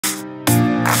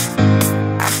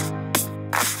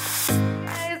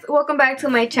welcome back to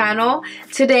my channel.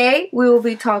 Today we will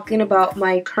be talking about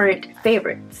my current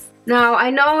favorites. Now I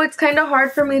know it's kind of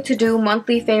hard for me to do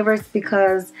monthly favorites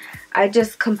because I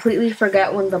just completely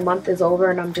forget when the month is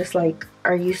over and I'm just like,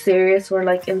 are you serious? We're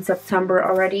like in September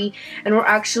already and we're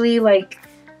actually like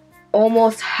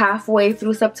almost halfway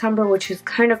through September, which is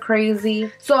kind of crazy.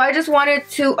 So I just wanted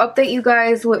to update you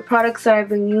guys with products that I've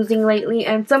been using lately,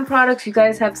 and some products you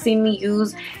guys have seen me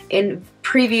use in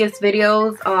previous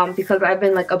videos because I've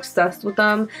been like obsessed with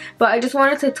them, but I just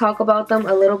wanted to talk about them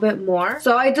a little bit more.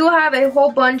 So I do have a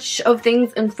whole bunch of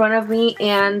things in front of me,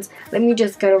 and let me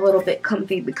just get a little bit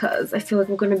comfy because I feel like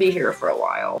we're going to be here for a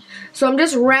while. So I'm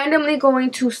just randomly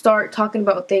going to start talking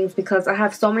about things because I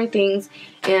have so many things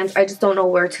and I just don't know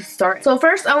where to start. So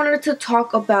first I wanted to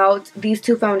talk about these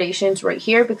two foundations right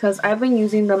here because I've been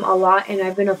using them a lot and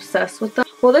I've been obsessed with them.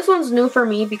 Well, this one's new for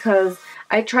me because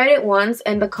I tried it once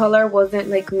and the color wasn't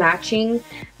like matching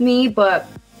me, but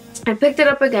I picked it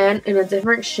up again in a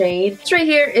different shade. This right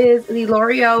here is the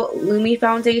Loreal Lumi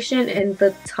foundation and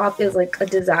the top is like a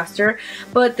disaster.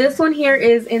 But this one here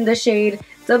is in the shade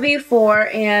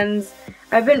W4 and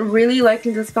I've been really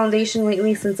liking this foundation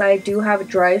lately since I do have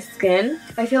dry skin.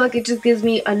 I feel like it just gives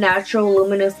me a natural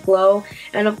luminous glow,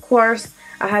 and of course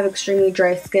I have extremely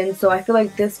dry skin, so I feel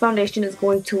like this foundation is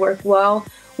going to work well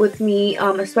with me,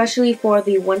 especially for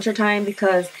the winter time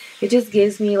because it just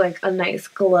gives me like a nice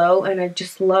glow and I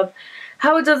just love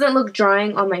how it doesn't look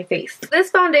drying on my face. This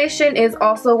foundation is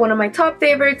also one of my top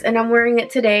favorites and I'm wearing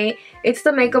it today. It's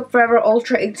the Makeup Forever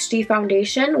Ultra HD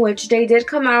foundation, which they did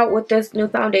come out with this new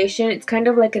foundation. It's kind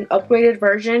of like an upgraded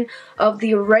version of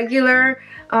the regular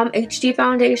HD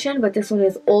foundation, but this one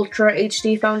is Ultra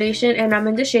HD foundation and I'm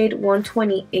in the shade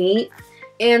 128.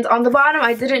 And on the bottom,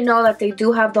 I didn't know that they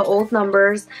do have the old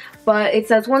numbers, but it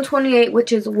says 128,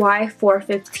 which is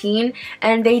Y415.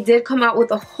 And they did come out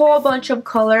with a whole bunch of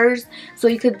colors, so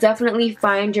you could definitely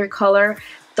find your color.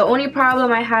 The only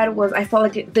problem I had was I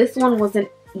felt like this one wasn't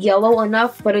yellow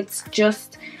enough, but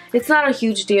it's not a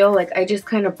huge deal. Like, I just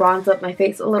kind of bronze up my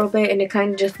face a little bit and it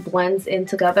kind of just blends in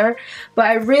together. But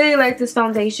I really like this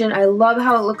foundation. I love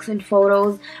how it looks in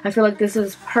photos. I feel like this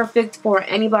is perfect for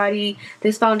anybody.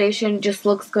 This foundation just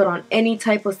looks good on any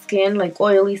type of skin, like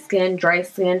oily skin, dry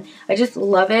skin. I just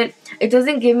love it. It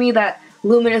doesn't give me that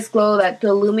luminous glow that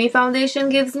the Lumi foundation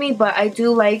gives me, but I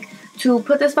do like to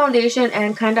put this foundation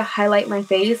and kind of highlight my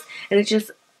face, and it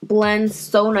just blends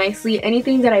so nicely.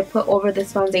 Anything that I put over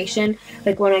this foundation,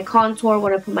 like when I contour,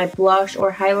 when I put my blush or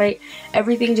highlight,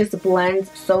 everything just blends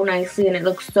so nicely and it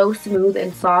looks so smooth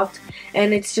and soft,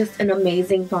 and it's just an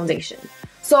amazing foundation.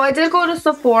 So I did go to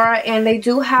Sephora and they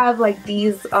do have like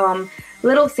these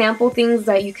little sample things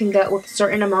that you can get with a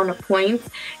certain amount of points,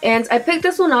 and I picked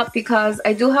this one up because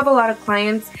I do have a lot of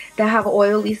clients that have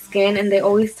oily skin and they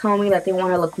always tell me that they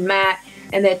want to look matte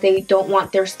and that they don't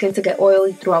want their skin to get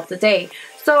oily throughout the day.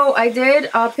 So I did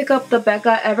pick up the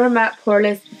Becca Ever Matte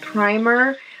Poreless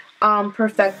Primer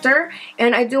Perfector,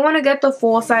 and I do want to get the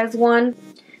full size one.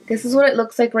 This is what it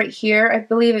looks like right here. I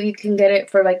believe you can get it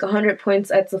for like 100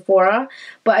 points at Sephora,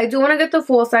 but I do want to get the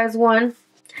full size one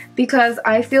because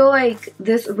I feel like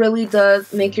this really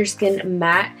does make your skin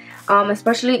matte,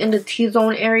 especially in the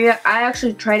T-zone area. I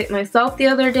actually tried it myself the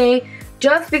other day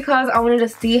just because I wanted to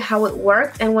see how it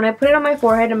worked, and when I put it on my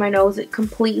forehead and my nose, it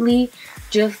completely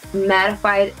just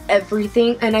mattified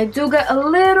everything, and I do get a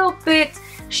little bit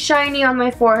shiny on my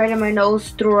forehead and my nose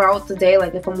throughout the day,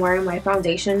 like if I'm wearing my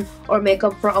foundation or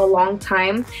makeup for a long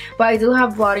time. But I do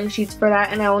have blotting sheets for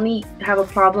that, and I only have a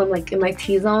problem like in my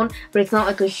T-zone, but it's not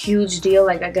like a huge deal,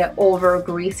 like I get over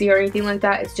greasy or anything like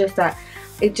that. It's just that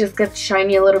it just gets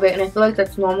shiny a little bit, and I feel like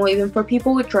that's normal even for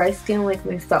people with dry skin like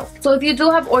myself. So if you do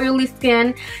have oily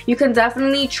skin, you can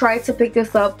definitely try to pick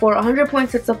this up for 100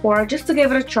 points at Sephora just to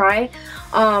give it a try.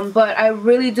 But I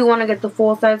really do want to get the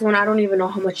full size one. I don't even know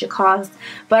how much it costs,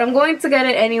 but I'm going to get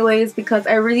it anyways because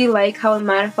I really like how it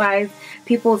mattifies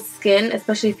people's skin,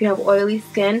 especially if you have oily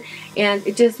skin, and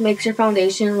it just makes your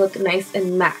foundation look nice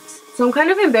and matte. So I'm kind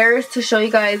of embarrassed to show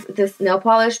you guys this nail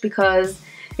polish because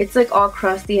it's like all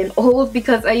crusty and old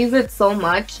because I use it so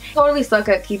much. I totally suck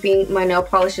at keeping my nail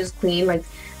polishes clean. Like,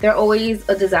 they're always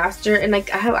a disaster, and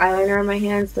like I have eyeliner on my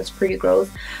hands. That's pretty gross.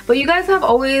 But you guys have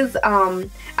always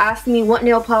asked me what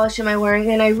nail polish am I wearing,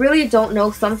 and I really don't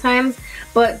know sometimes.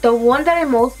 But the one that I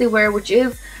mostly wear, which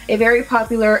is a very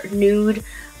popular nude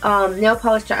nail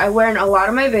polish that I wear in a lot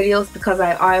of my videos because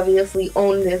I obviously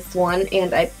own this one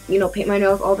and I, you know, paint my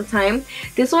nails all the time.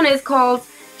 This one is called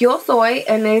Yo Soy,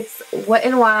 and it's Wet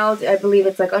n Wild. I believe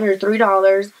it's like under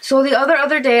 $3. So the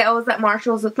other day I was at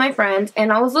Marshall's with my friend,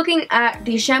 and I was looking at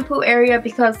the shampoo area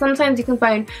because sometimes you can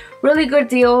find really good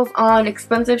deals on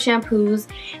expensive shampoos.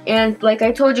 And like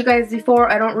I told you guys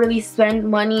before, I don't really spend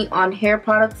money on hair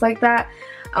products like that.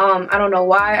 I don't know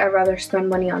why. I'd rather spend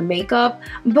money on makeup.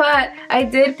 But I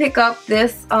did pick up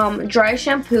this dry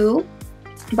shampoo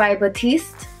by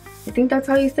Batiste. I think that's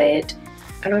how you say it.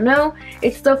 I don't know.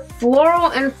 It's the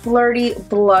Floral and Flirty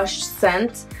Blush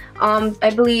Scent. I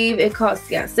believe it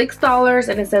costs, yeah, $6,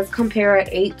 and it says compare at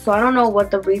 8. So I don't know what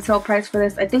the retail price for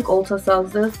this. I think Ulta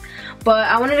sells this. But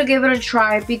I wanted to give it a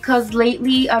try because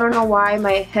lately, I don't know why,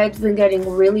 my head's been getting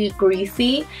really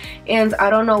greasy. And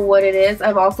I don't know what it is.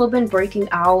 I've also been breaking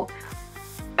out.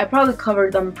 I probably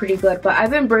covered them pretty good. But I've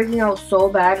been breaking out so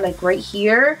bad, like right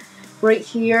here,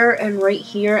 and right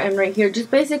here, and right here.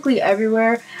 Just basically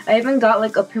everywhere. I even got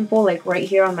like a pimple like right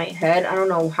here on my head. I don't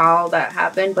know how that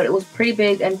happened, but it was pretty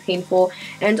big and painful.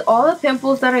 And all the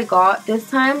pimples that I got this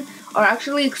time are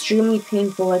actually extremely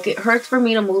painful. Like, it hurts for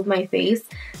me to move my face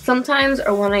sometimes,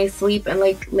 or when I sleep and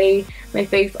like lay my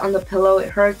face on the pillow, it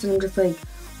hurts, and I'm just like,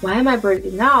 why am I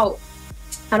breaking out?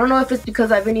 I don't know if it's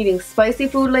because I've been eating spicy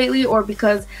food lately, or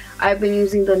because I've been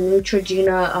using the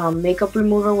Neutrogena makeup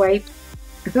remover wipe.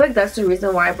 I feel like that's the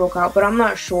reason why I broke out, but I'm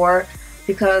not sure,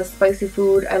 because spicy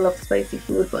food, I love spicy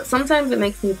food, but sometimes it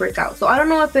makes me break out. So I don't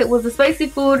know if it was the spicy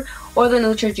food or the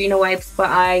Neutrogena wipes,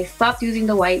 but I stopped using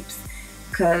the wipes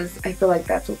because I feel like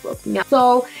that's what broke me out.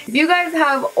 So if you guys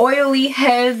have oily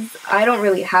heads, I don't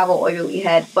really have an oily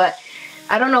head, but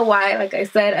I don't know why. Like I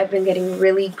said, I've been getting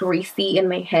really greasy in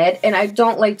my head, and I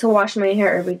don't like to wash my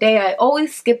hair every day. I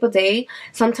always skip a day.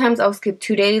 Sometimes I'll skip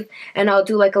 2 days, and I'll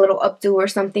do like a little updo or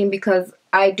something because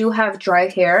I do have dry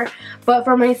hair. But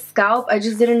for my scalp, I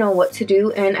just didn't know what to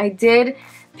do, and I did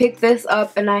pick this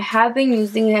up, and I have been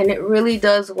using it, and it really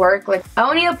does work. Like, I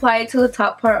only apply it to the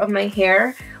top part of my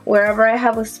hair wherever I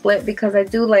have a split, because I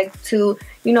do like to,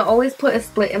 you know, always put a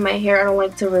split in my hair. I don't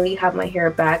like to really have my hair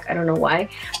back. I don't know why.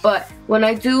 But when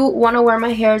I do want to wear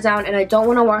my hair down and I don't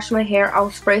want to wash my hair,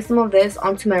 I'll spray some of this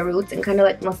onto my roots and kind of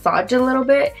like massage a little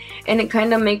bit, and it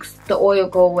kind of makes the oil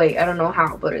go away. I don't know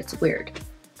how, but it's weird.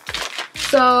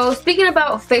 So speaking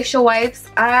about facial wipes,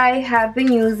 I have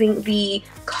been using the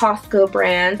Costco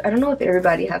brand. I don't know if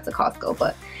everybody has a Costco,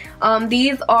 but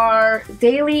these are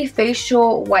daily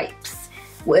facial wipes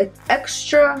with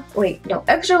extra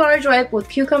large wipe with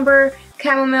cucumber,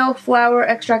 chamomile, flower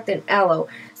extract, and aloe.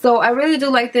 So I really do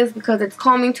like this because it's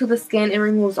calming to the skin. It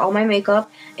removes all my makeup,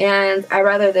 and I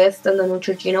rather this than the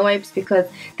Neutrogena wipes because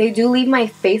they do leave my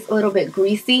face a little bit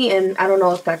greasy, and I don't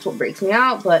know if that's what breaks me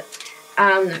out, but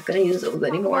I'm not going to use those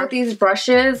anymore. These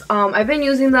brushes, I've been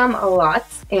using them a lot,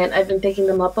 and I've been picking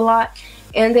them up a lot,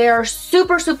 and they are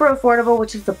super affordable,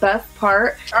 which is the best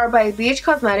part. They are by BH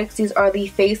Cosmetics. These are the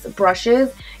face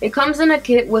brushes. It comes in a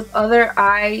kit with other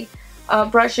eye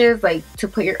brushes, like to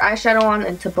put your eyeshadow on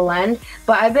and to blend,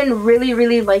 but I've been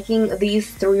really liking these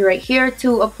 3 right here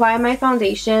to apply my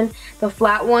foundation. The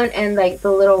flat one and like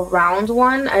the little round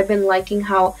one, I've been liking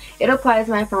how it applies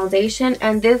my foundation,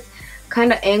 and this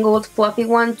kind of angled fluffy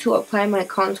one to apply my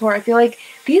contour. I feel like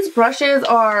these brushes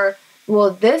are,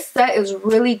 well, this set is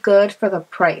really good for the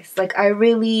price. Like, I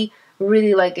really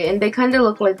like it, and they kind of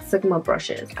look like Sigma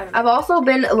brushes. I've also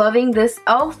been loving this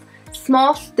e.l.f.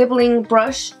 small stippling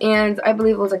brush, and I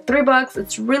believe it was like $3.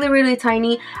 It's really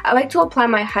tiny. I like to apply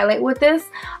my highlight with this.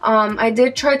 I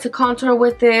did try to contour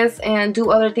with this and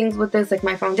do other things with this, like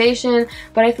my foundation,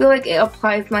 but I feel like it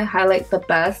applies my highlight the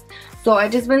best. So I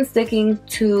just been sticking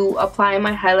to applying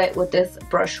my highlight with this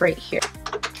brush right here.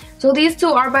 So these 2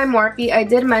 are by Morphe. I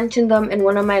did mention them in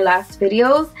one of my last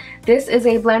videos. This is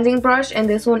a blending brush, and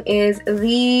this one is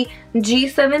the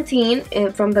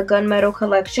G17 from the Gunmetal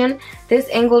collection. This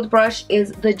angled brush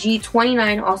is the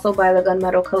G29, also by the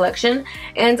Gunmetal collection.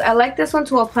 And I like this one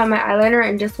to apply my eyeliner,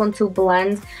 and this one to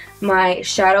blend my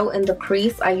shadow in the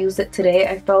crease. I used it today.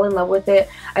 I fell in love with it.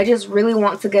 I just really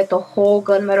want to get the whole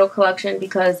Gunmetal collection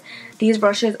because these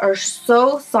brushes are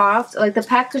so soft. Like, the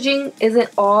packaging isn't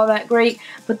all that great,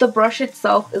 but the brush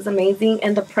itself is amazing,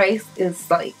 and the price is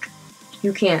like,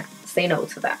 you can't say no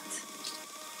to that.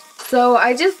 So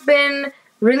I just been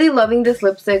really loving this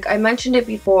lipstick. I mentioned it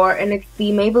before, and it's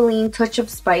the Maybelline Touch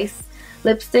of Spice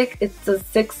lipstick. It's the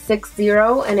 660,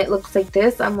 and it looks like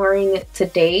this. I'm wearing it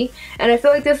today, and I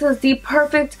feel like this is the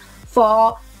perfect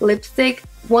fall lipstick.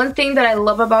 One thing that I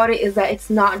love about it is that it's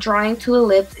not drying to the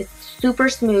lips. It's super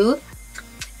smooth,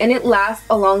 and it lasts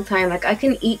a long time. Like, I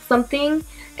can eat something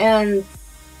and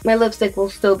my lipstick will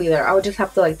still be there. I'll just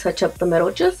have to like touch up the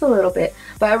middle just a little bit.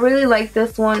 But I really like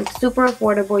this one. It's super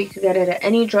affordable. You can get it at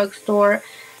any drugstore.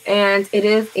 And it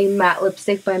is a matte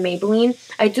lipstick by Maybelline.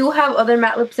 I do have other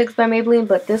matte lipsticks by Maybelline,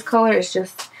 but this color is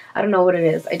just, I don't know what it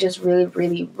is. I just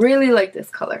really like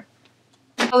this color.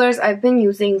 Colors I've been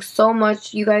using so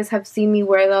much. You guys have seen me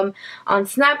wear them on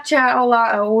Snapchat a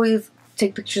lot. I always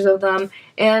take pictures of them.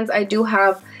 And I do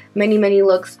have many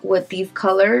looks with these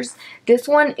colors. This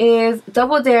one is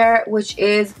Double Dare, which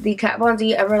is the Kat Von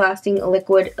D Everlasting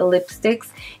Liquid Lipsticks,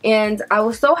 and I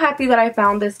was so happy that I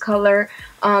found this color.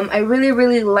 I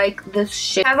really like this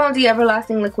shade. Kat Von D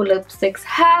Everlasting Liquid Lipsticks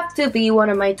have to be one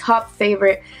of my top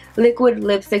favorite liquid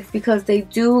lipsticks because they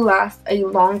do last a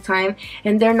long time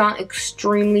and they're not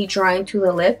extremely drying to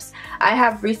the lips. I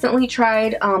have recently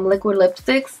tried liquid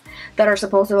lipsticks that are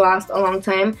supposed to last a long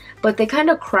time, but they kind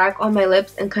of crack on my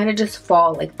lips and kind of just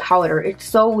fall like powder. It's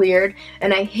so weird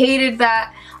and I hated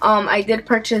that. I did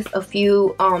purchase a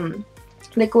few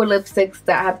liquid lipsticks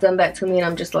that have done that to me, and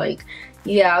I'm just like,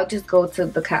 yeah, I'll just go to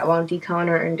the Kat Von D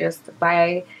counter and just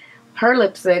buy her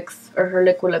lipsticks or her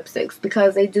liquid lipsticks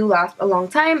because they do last a long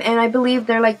time, and I believe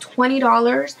they're like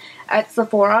 $20 at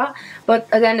Sephora. But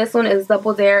again, this one is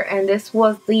Double Dare, and this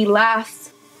was the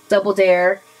last Double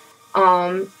Dare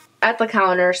at the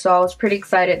counter, so I was pretty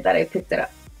excited that I picked it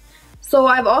up. So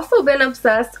I've also been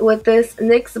obsessed with this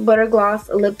NYX Butter Gloss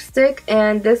lipstick,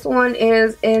 and this one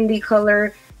is in the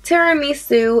color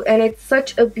Tiramisu, and it's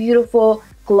such a beautiful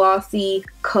glossy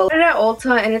color. I got it at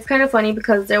Ulta, and it's kind of funny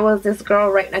because there was this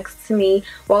girl right next to me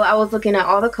while I was looking at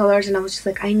all the colors, and I was just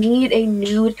like, I need a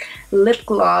nude lip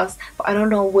gloss, but I don't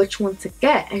know which one to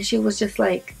get. And she was just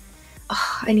like,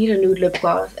 oh, I need a nude lip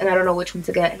gloss and I don't know which one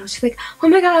to get. And I was just like, oh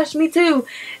my gosh, me too.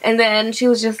 And then she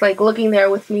was just like looking there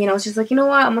with me, and I was just like, you know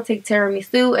what, I'm gonna take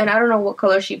Tiramisu. And I don't know what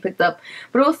color she picked up,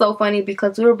 but it was so funny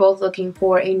because we were both looking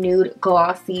for a nude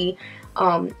glossy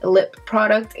lip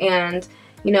product, and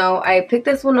you know, I picked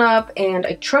this one up and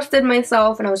I trusted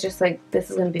myself, and I was just like,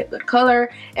 this is gonna be a good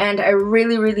color, and I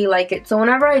really like it. So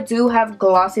whenever I do have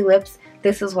glossy lips,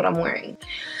 this is what I'm wearing.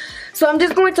 So I'm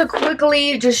just going to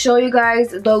quickly just show you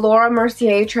guys the Laura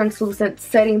Mercier Translucent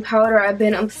Setting Powder. I've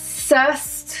been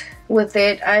obsessed with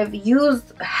it. I've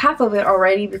used half of it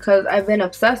already because I've been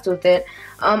obsessed with it.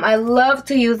 I love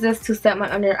to use this to set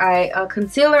my under eye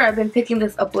concealer. I've been picking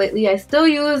this up lately. I still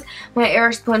use my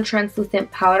Airspun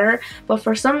Translucent Powder, but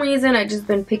for some reason I've just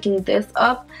been picking this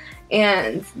up.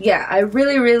 And yeah, I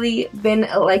really been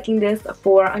liking this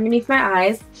for underneath my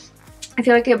eyes. I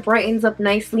feel like it brightens up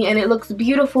nicely and it looks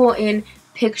beautiful in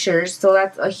pictures, so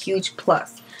that's a huge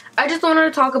plus. I just wanted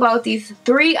to talk about these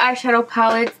 3 eyeshadow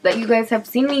palettes that you guys have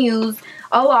seen me use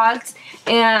a lot,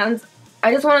 and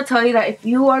I just want to tell you that if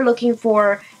you are looking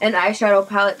for an eyeshadow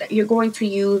palette that you're going to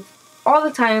use all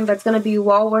the time, that's going to be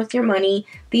well worth your money,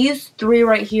 these 3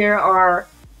 right here are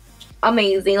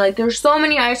amazing. Like, there's so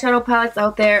many eyeshadow palettes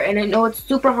out there, and I know it's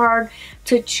super hard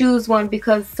to choose one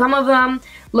because some of them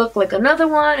look like another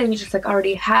one and you just like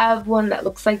already have one that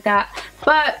looks like that.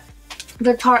 But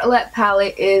the Tartelette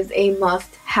palette is a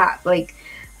must have. Like,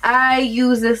 I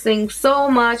use this thing so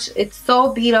much. It's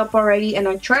so beat up already and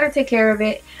I try to take care of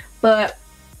it, but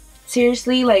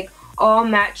seriously, like, all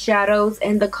matte shadows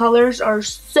and the colors are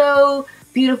so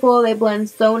beautiful. They blend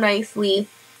so nicely.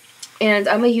 And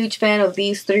I'm a huge fan of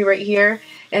these 3 right here.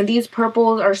 And these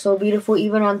purples are so beautiful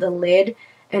even on the lid.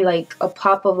 And like a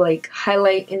pop of like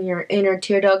highlight in your inner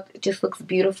tear duct. It just looks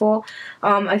beautiful.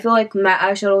 I feel like matte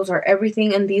eyeshadows are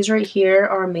everything. And these right here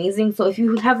are amazing. So if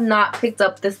you have not picked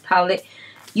up this palette,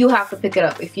 you have to pick it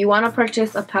up. If you want to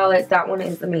purchase a palette, that one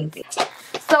is amazing.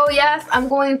 So yes, I'm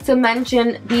going to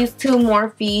mention these 2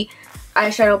 Morphe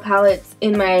eyeshadow palettes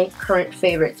in my current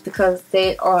favorites because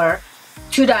they are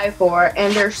to die for,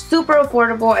 and they're super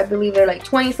affordable. I believe they're like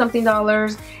 $20-something,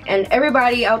 and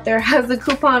everybody out there has a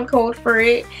coupon code for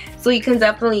it, so you can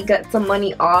definitely get some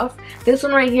money off. This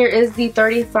one right here is the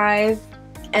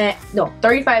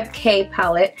 35K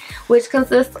palette, which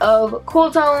consists of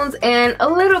cool tones and a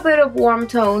little bit of warm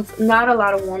tones. Not a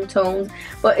lot of warm tones,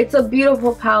 but it's a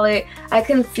beautiful palette. I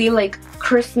can see like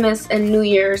Christmas and New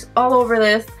Year's all over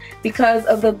this because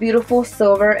of the beautiful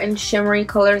silver and shimmery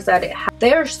colors that it has.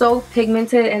 They are so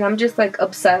pigmented and I'm just like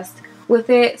obsessed with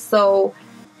it. So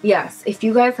yes, if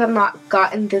you guys have not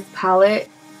gotten this palette,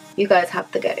 you guys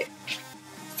have to get it.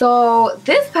 So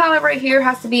this palette right here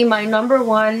has to be my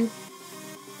 #1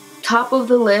 top of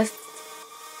the list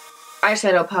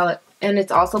eyeshadow palette, and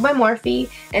it's also by Morphe,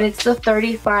 and it's the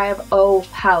 35O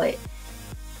palette.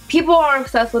 People are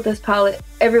obsessed with this palette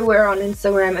everywhere on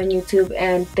Instagram and YouTube,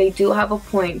 and they do have a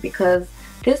point because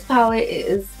this palette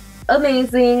is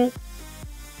amazing.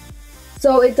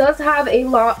 So it does have a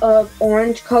lot of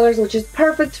orange colors, which is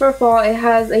perfect for fall. It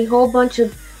has a whole bunch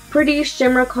of pretty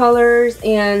shimmer colors,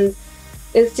 and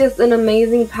it's just an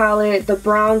amazing palette. The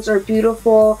browns are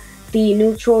beautiful. The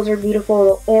neutrals are beautiful.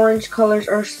 The orange colors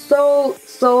are so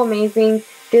amazing.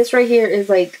 This right here is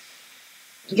like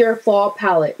your fall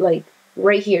palette. Like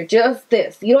right here. Just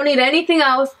this. You don't need anything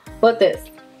else but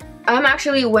this. I'm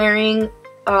actually wearing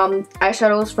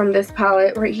eyeshadows from this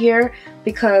palette right here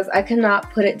because I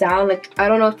cannot put it down. Like, I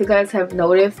don't know if you guys have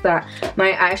noticed that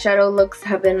my eyeshadow looks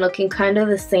have been looking kind of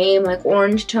the same, like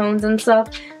orange tones and stuff,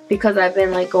 because I've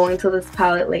been like going to this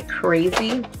palette like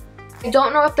crazy. I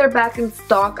don't know if they're back in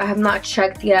stock. I have not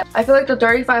checked yet. I feel like the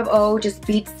 35O just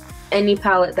beats any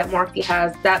palette that Morphe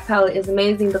has. That palette is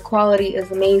amazing. The quality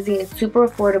is amazing. It's super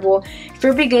affordable. If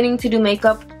you're beginning to do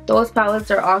makeup, those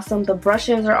palettes are awesome. The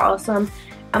brushes are awesome.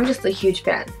 I'm just a huge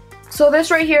fan. So this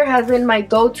right here has been my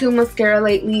go-to mascara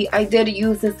lately. I did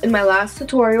use this in my last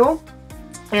tutorial,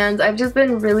 and I've just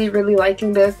been really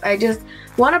liking this. I just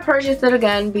want to purchase it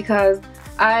again because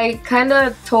I kind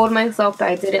of told myself that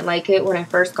I didn't like it when I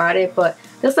first got it, but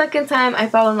the second time I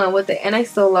fell in love with it and I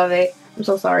still love it. I'm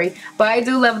so sorry. But I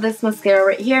do love this mascara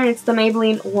right here, and it's the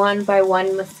Maybelline One by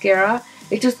One Mascara.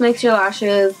 It just makes your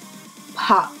lashes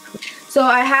pop. So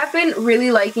I have been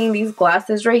really liking these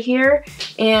glasses right here,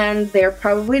 and they're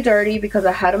probably dirty because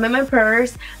I had them in my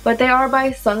purse, but they are by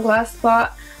Sunglass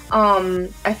Spot.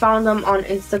 I found them on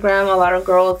Instagram. A lot of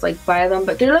girls like buy them,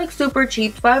 but they're like super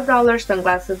cheap, $5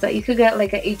 sunglasses that you could get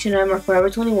like at H&M or Forever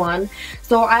 21.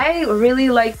 So I really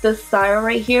like this style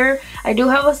right here. I do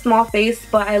have a small face,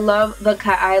 but I love the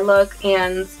cat eye look,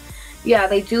 and yeah,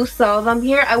 they do sell them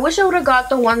here. I wish I would have got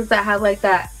the ones that had like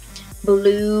that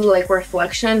blue like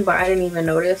reflection, but I didn't even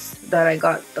notice that I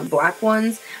got the black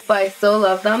ones, but I still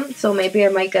love them. So maybe I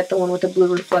might get the one with the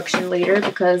blue reflection later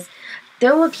because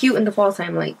they'll look cute in the fall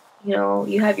time. Like, you know,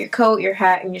 you have your coat, your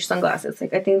hat, and your sunglasses.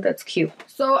 Like, I think that's cute.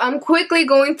 So I'm quickly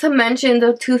going to mention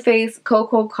the Too Faced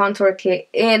Cocoa Contour Kit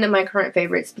in my current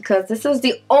favorites because this is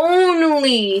the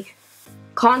only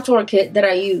contour kit that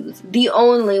I use. The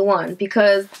only one,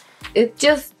 because it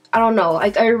just, I don't know,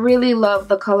 like I really love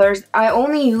the colors. I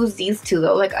only use these two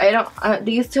though. Like I don't,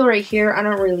 these two right here, I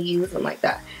don't really use them like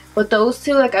that. But those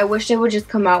two, like I wish they would just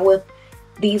come out with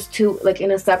these two like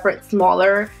in a separate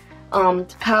smaller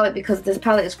palette, because this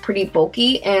palette is pretty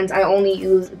bulky and I only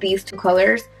use these two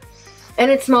colors.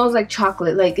 And it smells like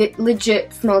chocolate. Like it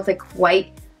legit smells like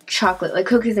white chocolate, like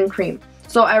cookies and cream.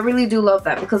 So I really do love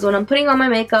that because when I'm putting on my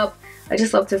makeup, I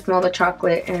just love to smell the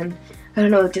chocolate, and I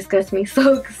don't know, it just gets me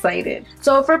so excited.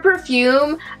 So for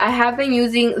perfume, I have been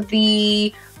using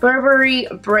the Burberry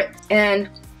Britt, and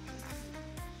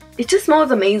it just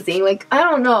smells amazing. Like, I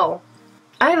don't know,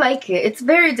 I like it. It's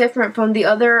very different from the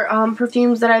other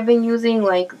perfumes that I've been using,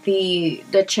 like the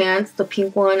Chance, the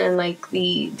pink one, and like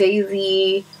the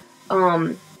Daisy,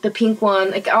 the pink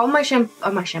one. Like all my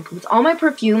shampoos, all my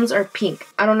perfumes are pink.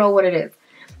 I don't know what it is.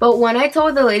 But when I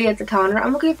told the lady at the counter,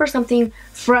 I'm looking for something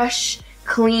fresh,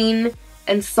 clean,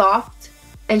 and soft,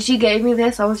 and she gave me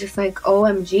this, I was just like,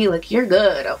 OMG, like, you're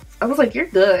good. I was like, you're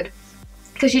good.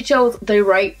 Because she chose the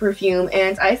right perfume,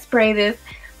 and I spray this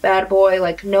bad boy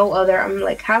like no other. I'm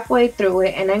like halfway through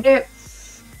it, and I get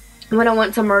when I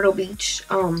went to Myrtle Beach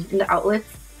in the outlets.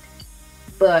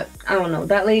 But I don't know,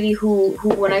 that lady who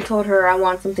when I told her I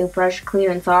want something fresh, clean,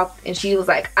 and soft, and she was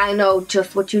like, I know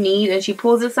just what you need, and she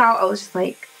pulls this out, I was just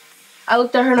like, I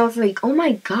looked at her and I was like, oh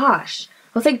my gosh.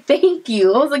 I was like, thank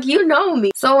you. I was like, you know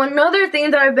me. So another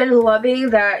thing that I've been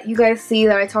loving that you guys see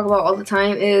that I talk about all the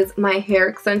time is my hair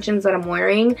extensions that I'm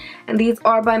wearing. And these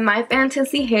are by My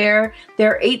Fantasy Hair.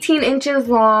 They're 18 inches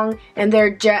long and they're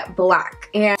jet black.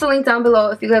 And it's a link down below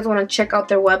if you guys want to check out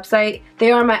their website.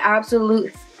 They are my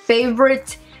absolute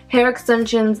favorite hair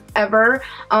extensions ever.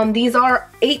 These are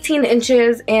 18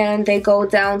 inches and they go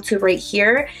down to right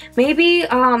here. Maybe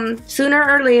sooner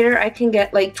or later I can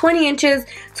get like 20 inches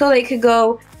so they could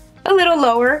go a little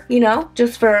lower, you know,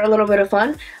 just for a little bit of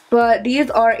fun. But these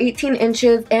are 18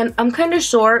 inches and I'm kind of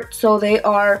short, so they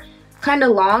are kind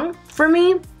of long for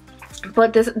me.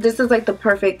 But this is like the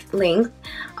perfect length.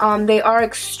 They are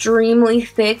extremely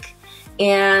thick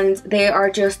and they are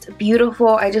just beautiful.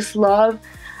 I just love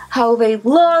how they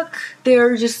look.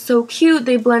 They're just so cute.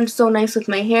 They blend so nice with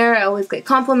my hair. I always get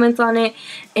compliments on it.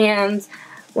 And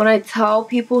when I tell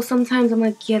people sometimes, I'm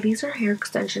like, yeah, these are hair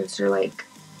extensions. They're like,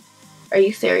 are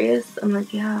you serious? I'm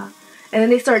like, yeah. And then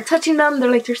they start touching them. They're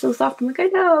like, they're so soft. I'm like, I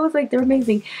know. I was like, they're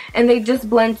amazing. And they just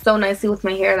blend so nicely with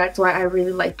my hair. That's why I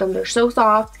really like them. They're so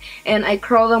soft. And I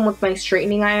curl them with my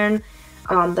straightening iron.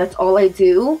 That's all I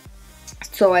do.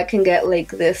 So I can get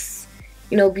like this,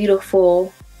 you know,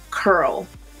 beautiful curl.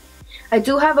 I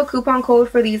do have a coupon code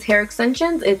for these hair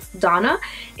extensions. It's Donna,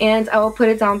 and I will put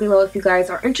it down below if you guys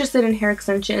are interested in hair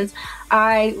extensions.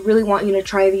 I really want you to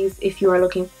try these if you are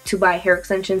looking to buy hair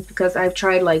extensions, because I've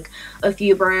tried like a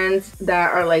few brands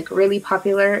that are like really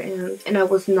popular, and I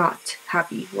was not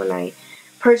happy when I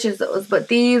purchased those. But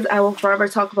these, I will forever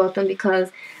talk about them because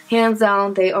hands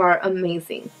down they are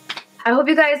amazing. I hope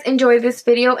you guys enjoyed this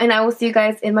video, and I will see you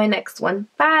guys in my next one.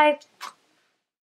 Bye!